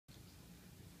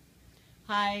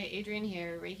Hi, Adrienne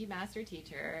here, Reiki Master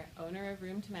Teacher, owner of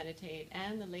Room to Meditate,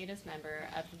 and the latest member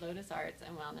of the Lotus Arts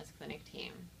and Wellness Clinic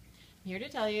team. I'm here to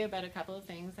tell you about a couple of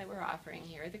things that we're offering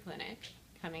here at the clinic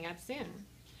coming up soon.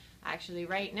 Actually,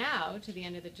 right now, to the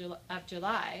end of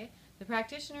July, the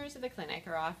practitioners of the clinic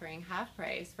are offering half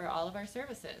price for all of our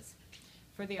services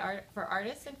for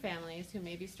artists and families who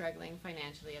may be struggling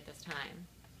financially at this time.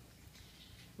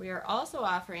 We are also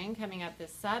offering, coming up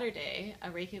this Saturday, a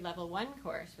Reiki Level 1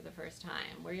 course for the first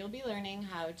time, where you'll be learning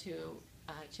how to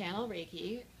channel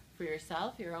Reiki for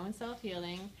yourself, your own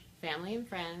self-healing, family and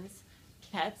friends,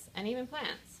 pets, and even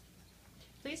plants.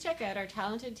 Please check out our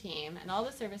talented team and all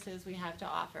the services we have to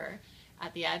offer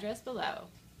at the address below.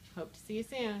 Hope to see you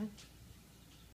soon.